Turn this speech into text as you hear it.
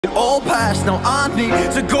All past, now I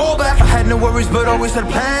need to go back. I had no worries but always had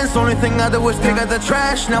plans. Only thing I did was take out the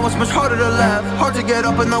trash. Now it's much harder to laugh, hard to get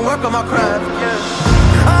up and then work on my craft.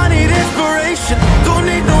 I need inspiration, don't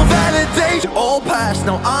need no validation. All past,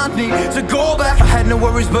 now I need to go back. I had no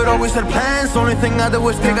worries but always had plans. Only thing I did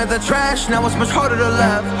was take out the trash. Now it's much harder to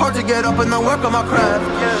laugh, hard to get up and then work on my craft.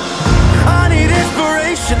 I need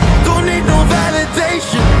inspiration, don't need no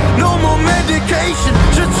validation. No more medication,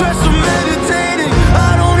 should try some meditating.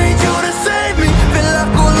 I don't need you to save me, feel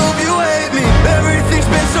like all of you hate me. Everything's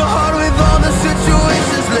been so hard with all the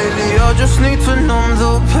situations lately. I just need to numb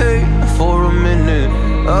the pain for a minute.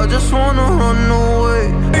 I just wanna run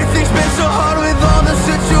away. Everything's been so hard with all the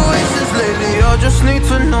situations lately. I just need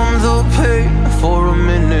to numb the pain for a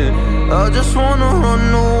minute. I just wanna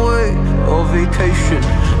run away, on vacation.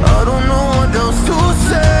 I don't know what else to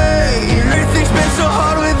say. Everything's been so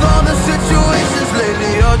hard with all the situations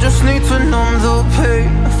lately. I just need to numb the pain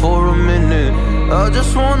for a minute. I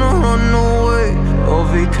just wanna run away, on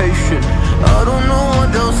vacation. I don't know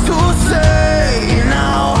what else to say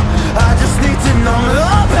now. I just need to numb the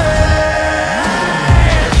pain.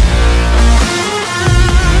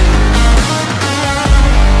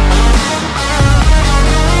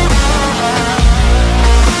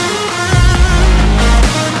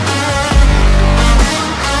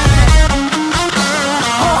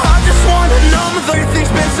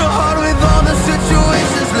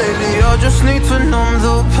 I just need to numb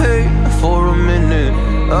the pain for a minute.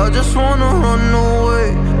 I just wanna run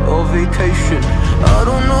away, on vacation. I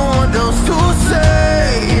don't know what else to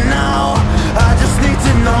say now. I just need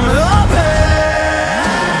to numb the pain.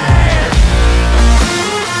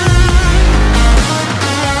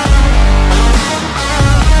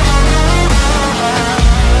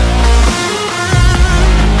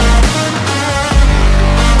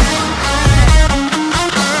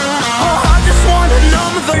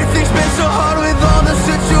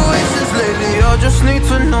 I just need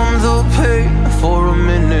to numb the pain for a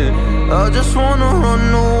minute. I just wanna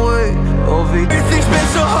run away, on vacation. Everything's been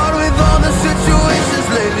so hard with all the situations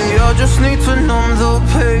lately. I just need to numb the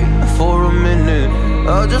pain for a minute.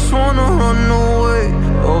 I just wanna run away,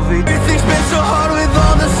 on vacation. Everything's been so hard with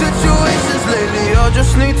all the situations lately. I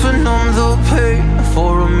just need to numb the pain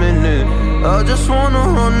for a minute. I just wanna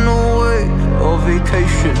run away, on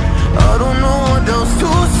vacation. I don't know what else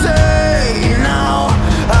to say now.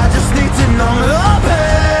 I just need to numb the pain.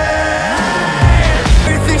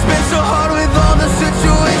 Everything's been so hard with all the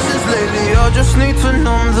situations lately. I just need to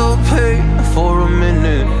numb the pain for a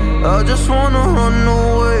minute. I just wanna run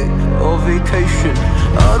away, on vacation.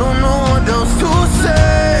 I don't know what else to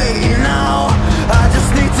say now. I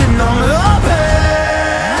just need to numb the pain.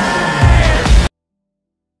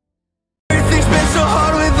 Everything's been so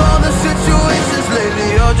hard with all the situations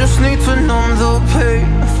lately. I just need to numb the pain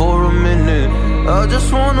for a minute. I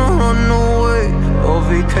just wanna run away, on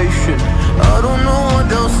vacation. I don't know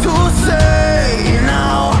what else to say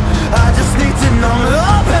now. I just need to numb the